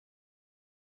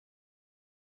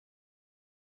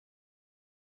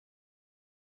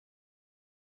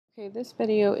Okay, this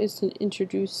video is to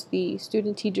introduce the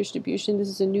student T-distribution. This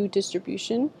is a new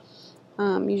distribution.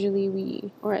 Usually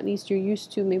or at least you're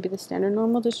used to maybe the standard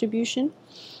normal distribution.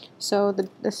 So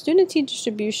the student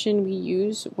T-distribution we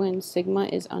use when sigma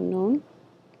is unknown.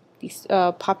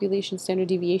 The population standard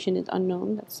deviation is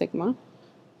unknown, that's sigma.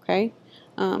 Okay,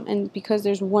 and because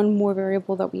there's one more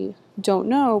variable that we don't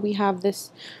know, we have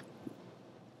this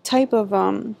type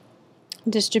of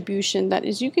distribution that,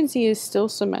 as you can see, is still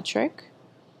symmetric.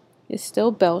 Is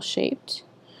still bell-shaped.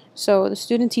 So the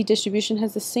student T-distribution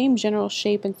has the same general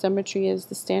shape and symmetry as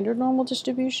the standard normal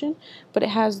distribution, but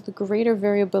it has the greater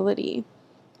variability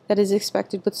that is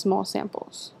expected with small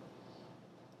samples.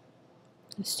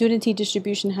 The student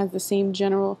T-distribution has the same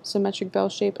general symmetric bell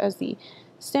shape as the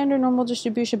standard normal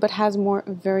distribution, but has more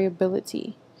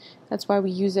variability. That's why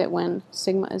we use it when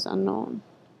sigma is unknown.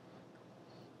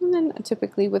 And then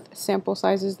typically with sample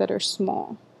sizes that are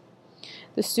small.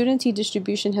 The student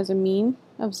T-distribution has a mean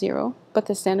of 0, but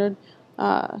the standard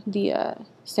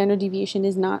deviation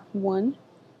is not 1.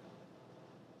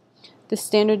 The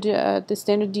standard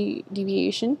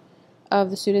deviation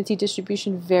of the student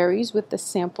T-distribution varies with the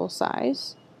sample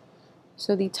size.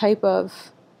 So the type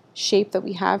of shape that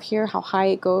we have here, how high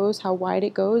it goes, how wide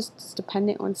it goes, is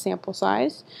dependent on sample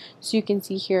size. So you can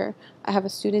see here, I have a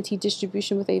student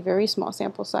T-distribution with a very small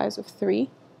sample size of 3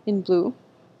 in blue.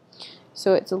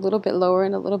 So it's a little bit lower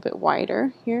and a little bit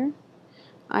wider here.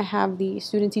 I have the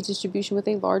student T-distribution with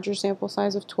a larger sample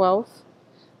size of 12,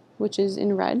 which is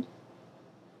in red,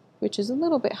 which is a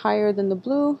little bit higher than the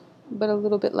blue, but a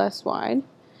little bit less wide.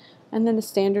 And then the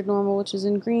standard normal, which is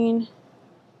in green.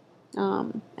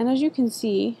 And as you can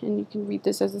see, and you can read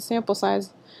this as the sample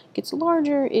size gets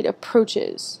larger, it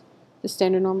approaches the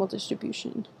standard normal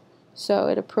distribution. So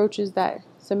it approaches that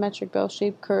symmetric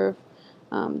bell-shaped curve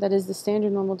that is the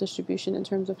standard normal distribution in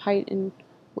terms of height and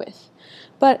width.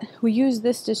 But we use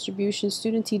this distribution,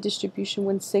 student T-distribution,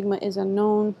 when sigma is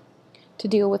unknown to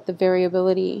deal with the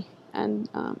variability, and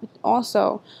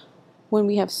also when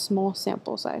we have small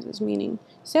sample sizes, meaning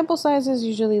sample sizes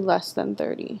usually less than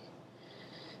 30.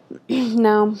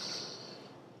 Now,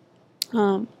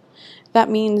 that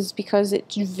means because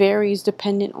it varies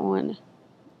dependent on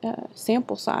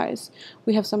sample size,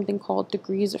 we have something called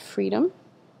degrees of freedom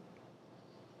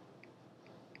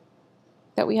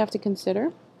that we have to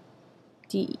consider,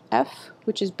 def,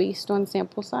 which is based on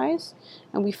sample size,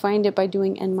 and we find it by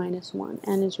doing n-1.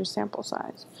 N is your sample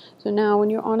size. So now when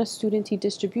you're on a student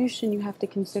T-distribution, you have to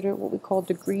consider what we call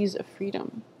degrees of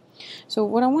freedom. So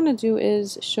what I want to do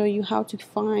is show you how to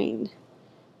find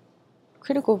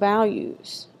critical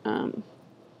values,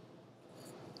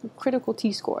 critical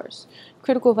t-scores,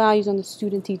 critical values on the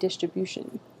student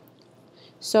T-distribution.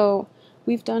 So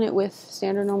we've done it with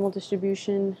standard normal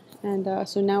distribution, and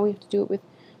so now we have to do it with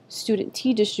student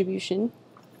T-distribution.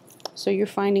 So you're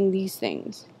finding these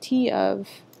things, T of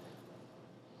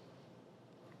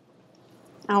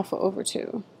alpha over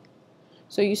 2.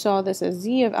 So you saw this as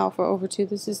Z of alpha over 2.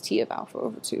 This is T of alpha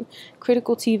over 2.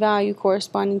 Critical T value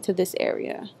corresponding to this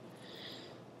area.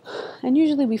 And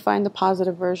usually we find the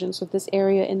positive version, so this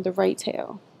area in the right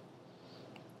tail.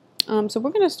 So we're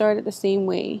going to start it the same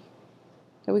way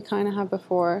that we kind of have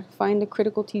before. Find the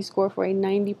critical t-score for a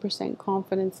 90%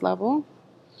 confidence level.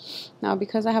 Now,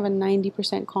 because I have a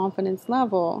 90% confidence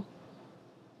level,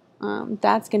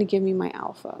 that's going to give me my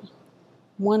alpha.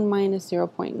 1 minus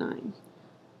 0.9,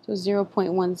 so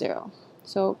 0.10.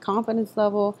 So confidence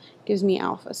level gives me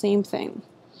alpha, same thing.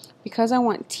 Because I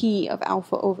want T of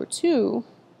alpha over 2,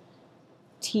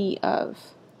 T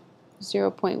of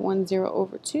 0.10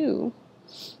 over 2,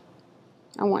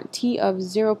 I want T of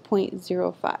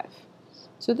 0.05.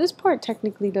 So this part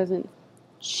technically doesn't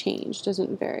change,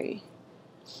 doesn't vary.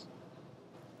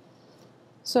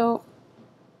 So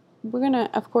we're going to,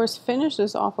 of course, finish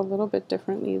this off a little bit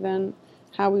differently than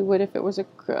how we would if it was a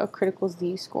critical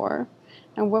z-score.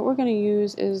 And what we're going to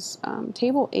use is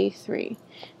table A3.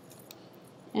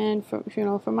 And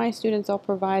for my students, I'll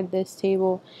provide this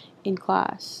table in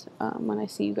class when I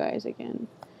see you guys again.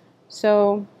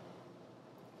 So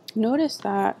notice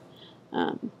that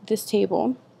this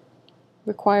table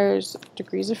requires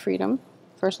degrees of freedom,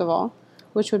 first of all,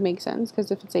 which would make sense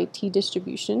because if it's a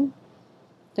T-distribution,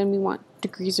 then we want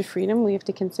degrees of freedom. We have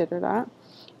to consider that.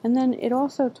 And then it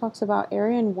also talks about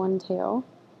area in one tail,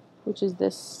 which is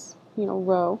this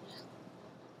row,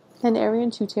 and area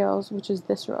in two tails, which is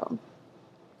this row.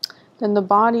 Then the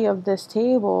body of this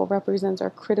table represents our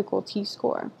critical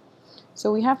t-score.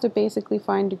 So we have to basically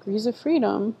find degrees of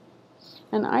freedom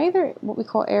and either what we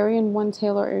call area in one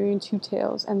tail or area in two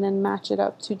tails, and then match it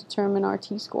up to determine our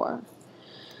t-score.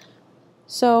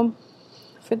 So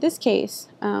for this case,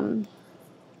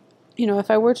 you know,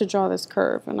 if I were to draw this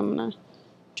curve, and I'm going to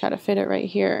try to fit it right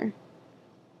here,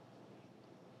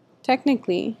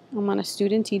 technically, I'm on a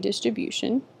student T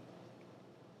distribution,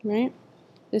 right?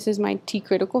 This is my T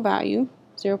critical value,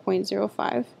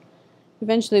 0.05.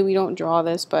 Eventually, we don't draw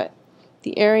this, but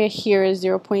the area here is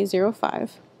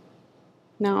 0.05.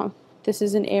 Now, this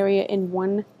is an area in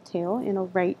one tail, in a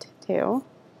right tail.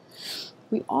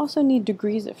 We also need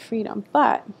degrees of freedom,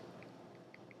 but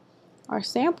our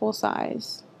sample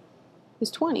size is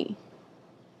 20.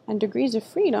 And degrees of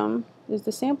freedom is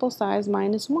the sample size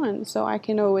minus 1. So I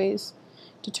can always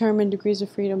determine degrees of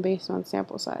freedom based on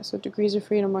sample size. So degrees of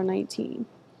freedom are 19.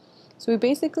 So we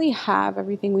basically have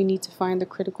everything we need to find the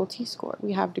critical t-score.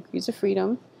 We have degrees of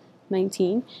freedom,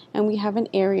 19, and we have an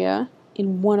area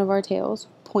in one of our tails,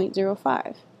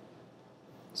 0.05.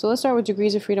 So let's start with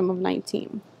degrees of freedom of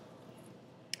 19.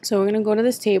 So we're going to go to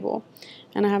this table,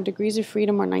 and I have degrees of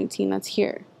freedom are 19, that's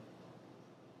here.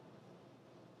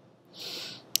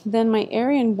 Then my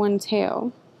area in one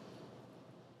tail,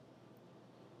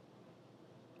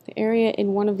 the area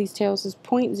in one of these tails is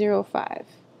 0.05.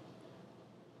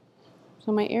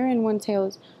 So my area in one tail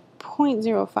is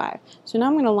 0.05. So now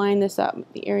I'm going to line this up.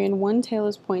 The area in one tail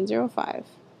is 0.05.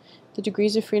 The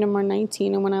degrees of freedom are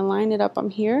 19, and when I line it up, I'm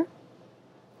here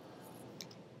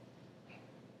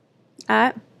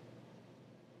at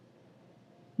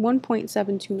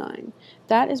 1.729.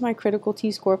 That is my critical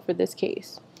t-score for this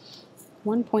case.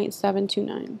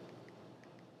 1.729.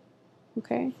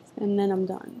 Okay, and then I'm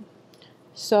done.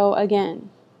 So again,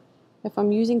 if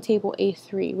I'm using table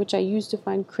A3, which I use to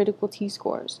find critical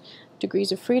t-scores,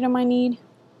 degrees of freedom I need,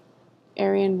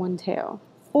 area in one tail,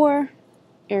 or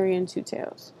area in two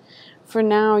tails. For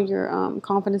now, your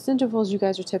confidence intervals, you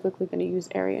guys are typically going to use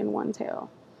area in one tail.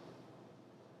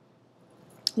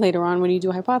 Later on, when you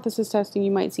do hypothesis testing,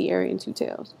 you might see area in two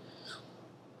tails.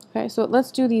 Okay, so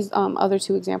let's do these other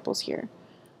two examples here.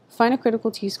 Find a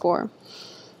critical t-score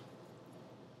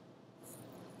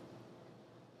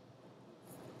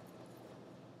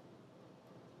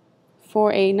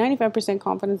for a 95%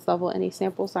 confidence level and a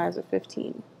sample size of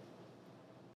 15.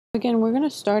 Again, we're going to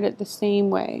start it the same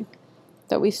way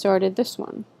that we started this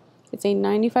one. It's a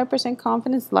 95%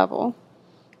 confidence level,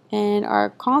 and our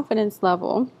confidence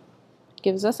level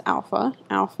gives us alpha.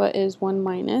 Alpha is 1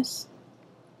 minus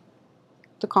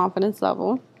the confidence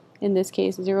level, in this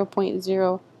case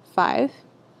 0.05.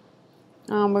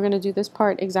 We're going to do this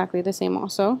part exactly the same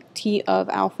also. T of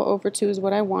alpha over 2 is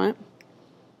what I want.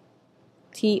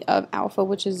 T of alpha,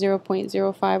 which is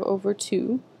 0.05 over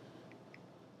 2.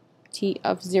 T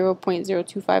of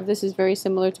 0.025. This is very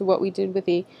similar to what we did with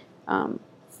the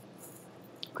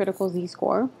critical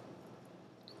z-score.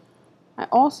 I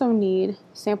also need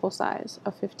sample size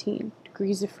of 15,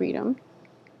 degrees of freedom,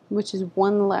 which is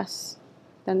 1 less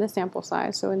than the sample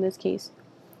size, so in this case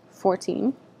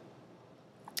 14.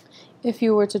 If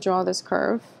you were to draw this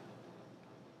curve,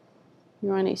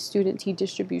 you're on a student t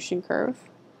distribution curve.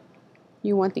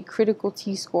 You want the critical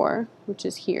t-score, which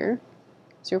is here,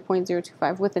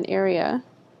 0.025, with an area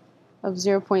of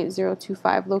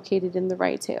 0.025 located in the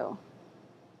right tail.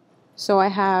 So I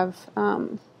have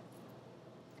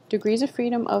degrees of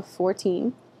freedom of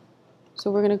 14.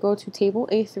 So we're going to go to table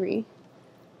A3,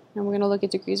 and we're going to look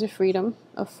at degrees of freedom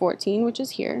of 14, which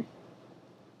is here.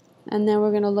 And then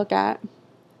we're going to look at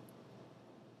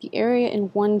the area in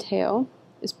one tail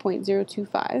is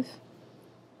 0.025.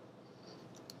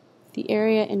 The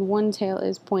area in one tail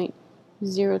is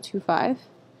 0.025. And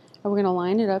we're going to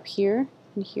line it up here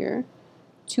and here.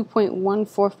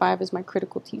 2.145 is my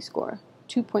critical t-score.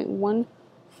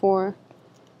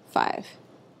 2.145.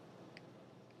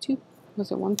 Was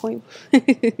it 1 point?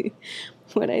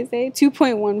 What did I say?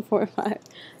 2.145.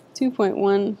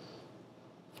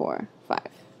 2.145.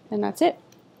 And that's it.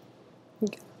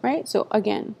 Okay. Right? So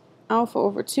again, alpha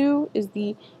over 2 is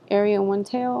the area in one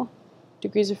tail.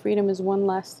 Degrees of freedom is 1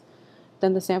 less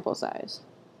than the sample size.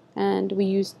 And we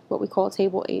use what we call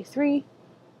table A3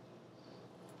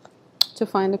 to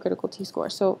find the critical t-score.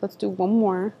 So let's do one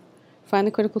more. Find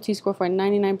the critical t-score for a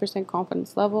 99%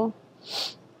 confidence level.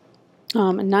 A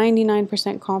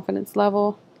 99% confidence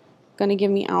level going to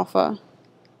give me alpha,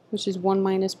 which is 1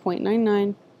 minus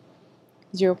 0.99,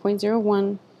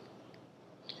 0.01.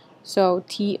 So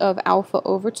T of alpha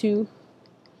over 2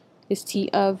 is T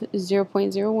of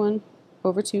 0.01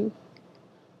 over 2,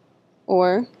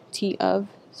 or T of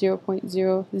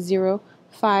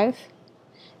 0.005.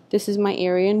 This is my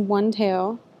area in one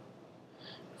tail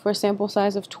for a sample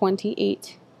size of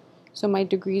 28. So my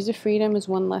degrees of freedom is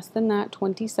 1 less than that,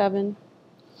 27.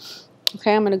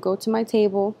 Okay, I'm going to go to my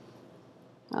table.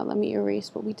 Let me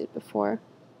erase what we did before.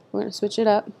 We're going to switch it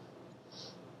up.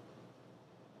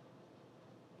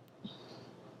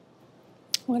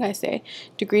 What did I say?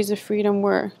 Degrees of freedom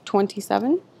were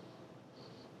 27.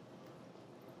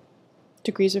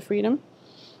 Degrees of freedom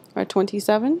are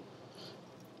 27.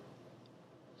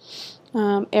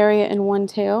 Area in one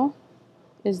tail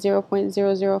is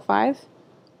 0.005.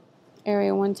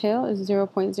 Area one tail is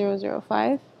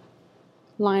 0.005.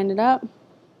 Line it up.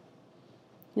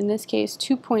 In this case,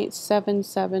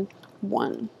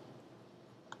 2.771.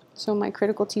 So my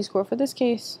critical t-score for this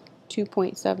case,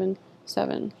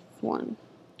 2.771.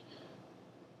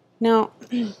 Now,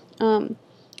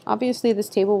 obviously this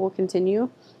table will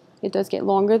continue. It does get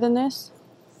longer than this,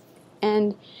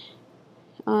 and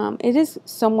it is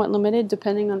somewhat limited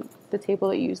depending on the table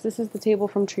that you use. This is the table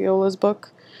from Triola's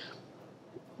book.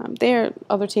 There are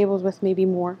other tables with maybe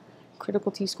more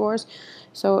critical t-scores,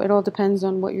 so it all depends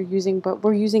on what you're using, but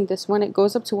we're using this one. It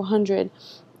goes up to 100.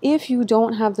 If you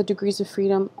don't have the degrees of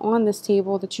freedom on this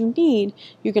table that you need,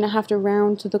 you're going to have to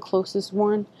round to the closest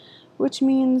one, which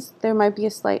means there might be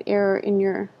a slight error in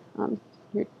your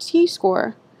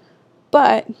t-score,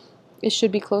 but it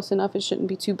should be close enough. It shouldn't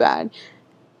be too bad.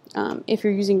 If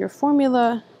you're using your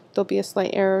formula, there'll be a slight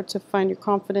error to find your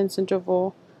confidence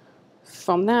interval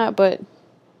from that, but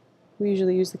we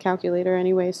usually use the calculator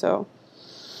anyway, so.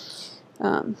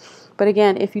 But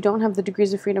again, if you don't have the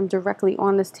degrees of freedom directly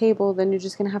on this table, then you're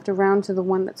just going to have to round to the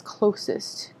one that's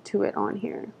closest to it on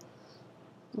here.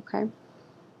 Okay.